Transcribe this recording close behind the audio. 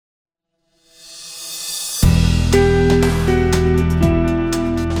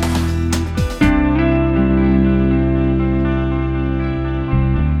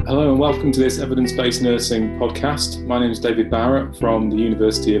welcome to this Evidence-Based Nursing podcast. My name is David Barrett from the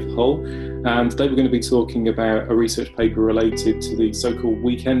University of Hull, and today we're going to be talking about a research paper related to the so-called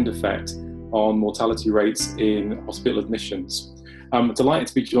weekend effect on mortality rates in hospital admissions. I'm delighted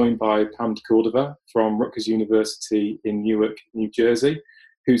to be joined by Pam de Cordova from Rutgers University in Newark, New Jersey,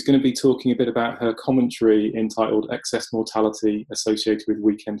 who's going to be talking a bit about her commentary entitled Excess Mortality Associated with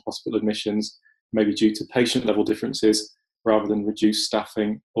Weekend Hospital Admissions, maybe due to patient-level differences rather than reduced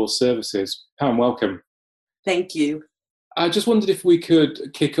staffing or services. Pam, welcome. Thank you. I just wondered if we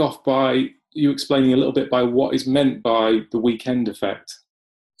could kick off by you explaining a little bit by what is meant by the weekend effect.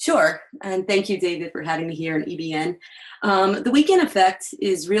 Sure, and thank you, David, for having me here in EBN. The weekend effect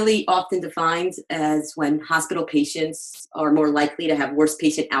is really often defined as when hospital patients are more likely to have worse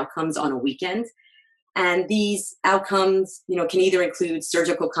patient outcomes on a weekend. And these outcomes, can either include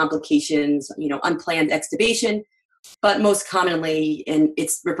surgical complications, unplanned extubation, but most commonly,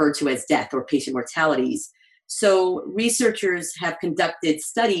 it's referred to as death or patient mortalities. So researchers have conducted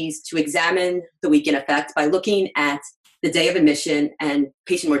studies to examine the weekend effect by looking at the day of admission and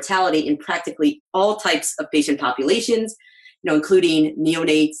patient mortality in practically all types of patient populations, including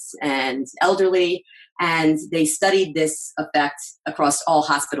neonates and elderly. And they studied this effect across all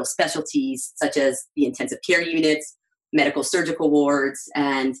hospital specialties, such as the intensive care units, medical surgical wards,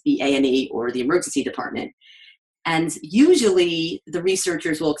 and the A&E or the emergency department. And usually the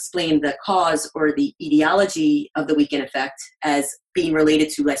researchers will explain the cause or the etiology of the weekend effect as being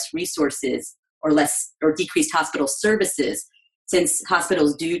related to less resources or decreased hospital services, since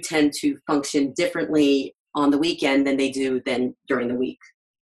hospitals do tend to function differently on the weekend than they do during the week.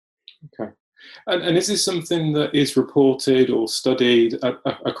 Okay. And is this something that is reported or studied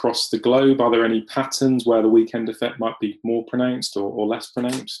across the globe? Are there any patterns where the weekend effect might be more pronounced or less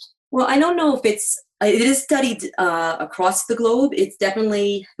pronounced? Well, I don't know if it is studied across the globe.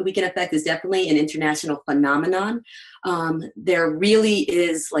 The weekend effect is definitely an international phenomenon. There really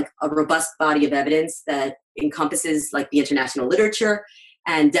is a robust body of evidence that encompasses the international literature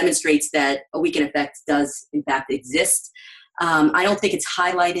and demonstrates that a weekend effect does in fact exist. I don't think it's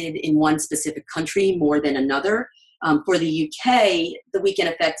highlighted in one specific country more than another. For the UK, the weekend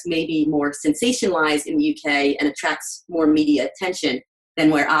effect may be more sensationalized in the UK and attracts more media attention than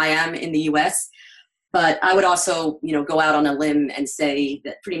where I am in the US. But I would also, go out on a limb and say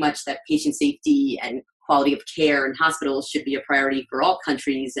that pretty much that patient safety and quality of care in hospitals should be a priority for all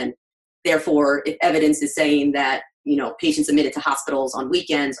countries. And therefore, if evidence is saying that, patients admitted to hospitals on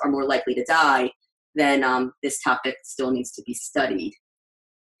weekends are more likely to die, then this topic still needs to be studied.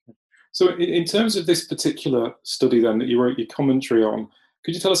 So in terms of this particular study then that you wrote your commentary on,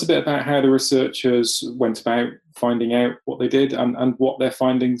 could you tell us a bit about how the researchers went about finding out what they did and what their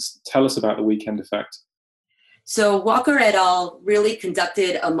findings tell us about the weekend effect? So Walker et al. Really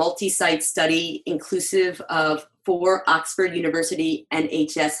conducted a multi-site study inclusive of 4 Oxford University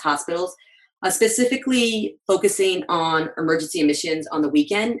NHS hospitals, specifically focusing on emergency admissions on the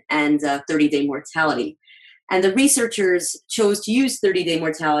weekend and 30-day mortality. And the researchers chose to use 30-day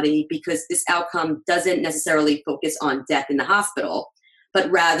mortality because this outcome doesn't necessarily focus on death in the hospital, but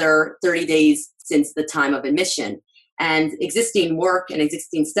rather 30 days since the time of admission. And existing work and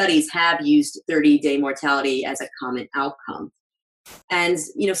existing studies have used 30-day mortality as a common outcome. And,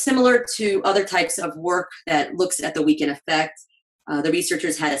 similar to other types of work that looks at the weekend effect, the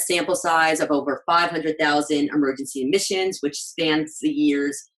researchers had a sample size of over 500,000 emergency admissions, which spans the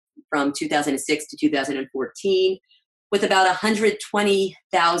years from 2006 to 2014, with about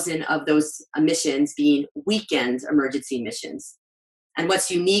 120,000 of those admissions being weekend emergency admissions. And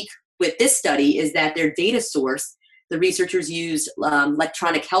what's unique with this study is that their data source, the researchers used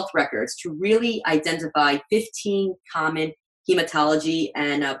electronic health records to really identify 15 common hematology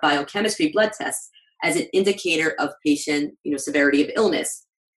and biochemistry blood tests as an indicator of patient severity of illness.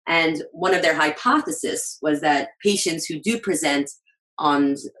 And one of their hypotheses was that patients who do present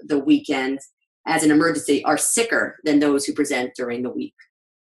on the weekend as an emergency are sicker than those who present during the week.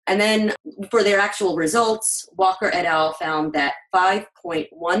 And then for their actual results, Walker et al. Found that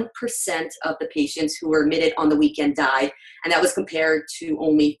 5.1% of the patients who were admitted on the weekend died, and that was compared to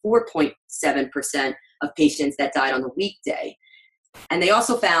only 4.7% of patients that died on the weekday. And they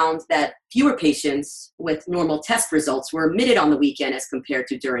also found that fewer patients with normal test results were admitted on the weekend as compared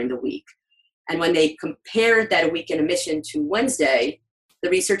to during the week. And when they compared that weekend admission to Wednesday, the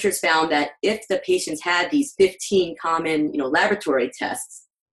researchers found that if the patients had these 15 common laboratory tests,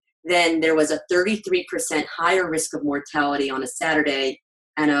 then there was a 33% higher risk of mortality on a Saturday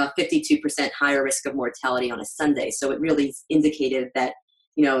and a 52% higher risk of mortality on a Sunday. So it really indicated that,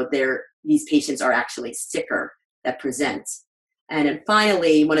 these patients are actually sicker that present. And then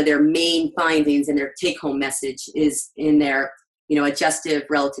finally, one of their main findings and their take-home message is in their, adjustive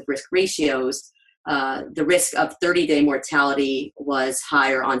relative risk ratios. The risk of 30-day mortality was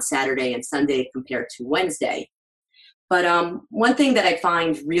higher on Saturday and Sunday compared to Wednesday. But one thing that I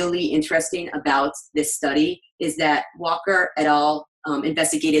find really interesting about this study is that Walker et al.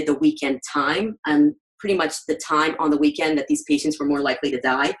 Investigated the weekend time and pretty much the time on the weekend that these patients were more likely to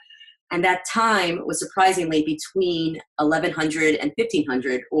die. And that time was surprisingly between 1100 and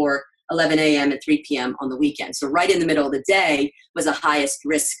 1500, or 11 a.m. and 3 p.m. on the weekend. So right in the middle of the day was the highest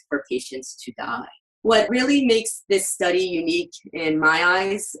risk for patients to die. What really makes this study unique in my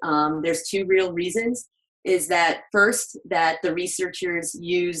eyes, there's two real reasons, is that first, that the researchers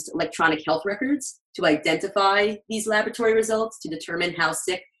used electronic health records to identify these laboratory results to determine how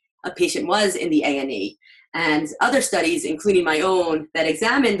sick a patient was in the A&E. And other studies, including my own, that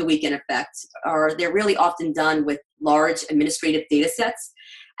examine the weekend effect, they're really often done with large administrative data sets.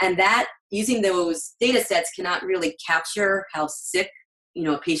 And that, using those data sets, cannot really capture how sick,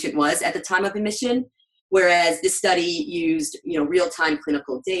 a patient was at the time of admission, whereas this study used, real-time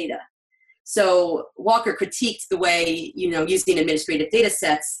clinical data. So Walker critiqued the way, using administrative data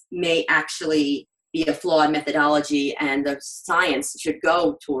sets may actually be a flawed methodology, and the science should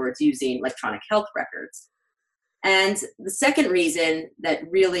go towards using electronic health records. And the second reason that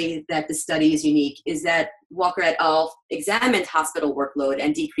the study is unique is that Walker et al. Examined hospital workload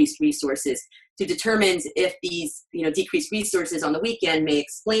and decreased resources to determine if these, decreased resources on the weekend may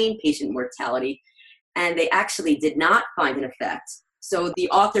explain patient mortality, and they actually did not find an effect. So the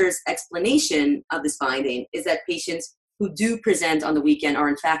author's explanation of this finding is that patients who do present on the weekend are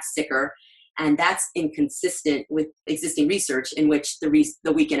in fact sicker, and that's inconsistent with existing research in which the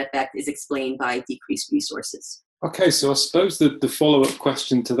weekend effect is explained by decreased resources. Okay, so I suppose the follow-up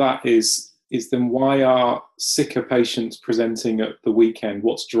question to that is then why are sicker patients presenting at the weekend?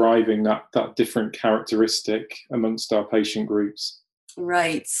 What's driving that different characteristic amongst our patient groups?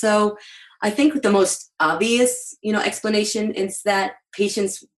 Right. So I think the most obvious, explanation is that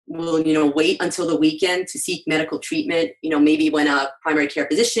patients will, wait until the weekend to seek medical treatment, maybe when a primary care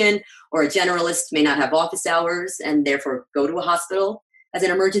physician or a generalist may not have office hours and therefore go to a hospital as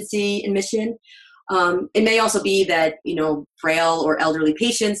an emergency admission. It may also be that, frail or elderly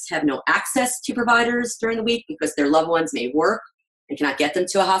patients have no access to providers during the week because their loved ones may work and cannot get them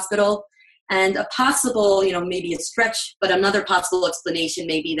to a hospital. And a possible, maybe a stretch, but another possible explanation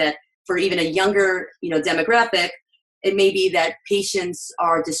may be that for even a younger, demographic, it may be that patients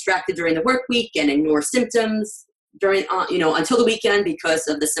are distracted during the work week and ignore symptoms during, until the weekend because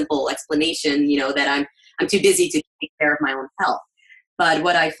of the simple explanation, that I'm too busy to take care of my own health. But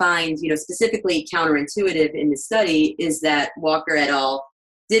what I find, specifically counterintuitive in this study is that Walker et al.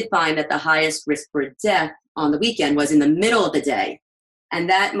 Did find that the highest risk for death on the weekend was in the middle of the day. And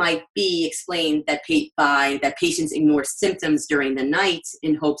that might be explained that patients ignore symptoms during the night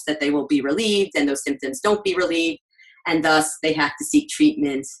in hopes that they will be relieved, and those symptoms don't be relieved, and thus they have to seek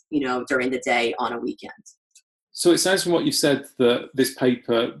treatment, during the day on a weekend. So it sounds from what you said that this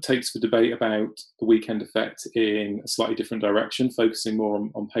paper takes the debate about the weekend effect in a slightly different direction, focusing more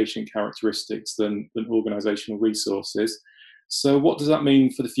on patient characteristics than organisational resources. So what does that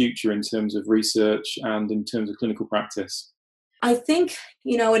mean for the future in terms of research and in terms of clinical practice? I think,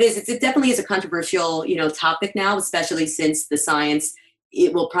 it definitely is a controversial, topic now, especially since the science,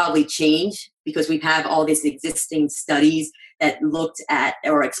 it will probably change because we have all these existing studies that looked at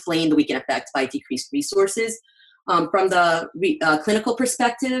or explained the weekend effect by decreased resources. From the clinical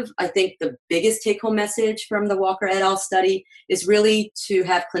perspective, I think the biggest take-home message from the Walker et al. Study is really to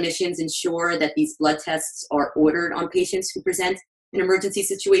have clinicians ensure that these blood tests are ordered on patients who present in emergency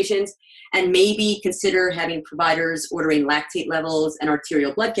situations, and maybe consider having providers ordering lactate levels and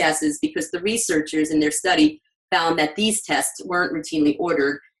arterial blood gases, because the researchers in their study found that these tests weren't routinely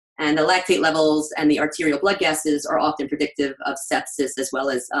ordered, and the lactate levels and the arterial blood gases are often predictive of sepsis as well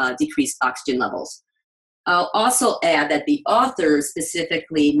as decreased oxygen levels. I'll also add that the authors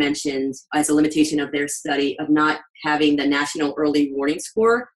specifically mentioned as a limitation of their study of not having the National Early Warning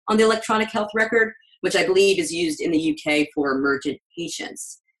Score on the electronic health record, which I believe is used in the UK for emergent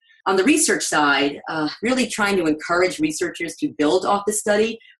patients. On the research side, really trying to encourage researchers to build off the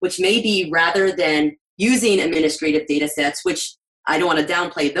study, which may be rather than using administrative data sets, which I don't want to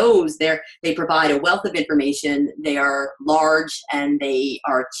downplay those. They provide a wealth of information. They are large and they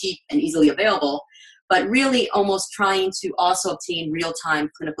are cheap and easily available, but really almost trying to also obtain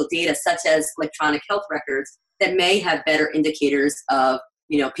real-time clinical data, such as electronic health records, that may have better indicators of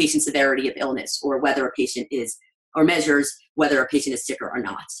patient severity of illness, or whether a patient is, or measures whether a patient is sicker or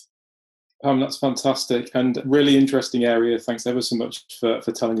not. Pam, that's fantastic and really interesting area. Thanks ever so much for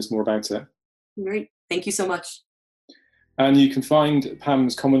telling us more about it. Great. Thank you so much. And you can find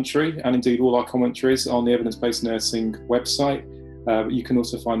Pam's commentary and indeed all our commentaries on the Evidence-Based Nursing website. You can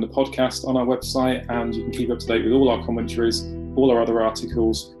also find the podcast on our website, and you can keep up to date with all our commentaries, all our other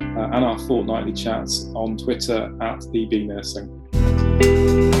articles, and our fortnightly chats on Twitter @EB Nursing.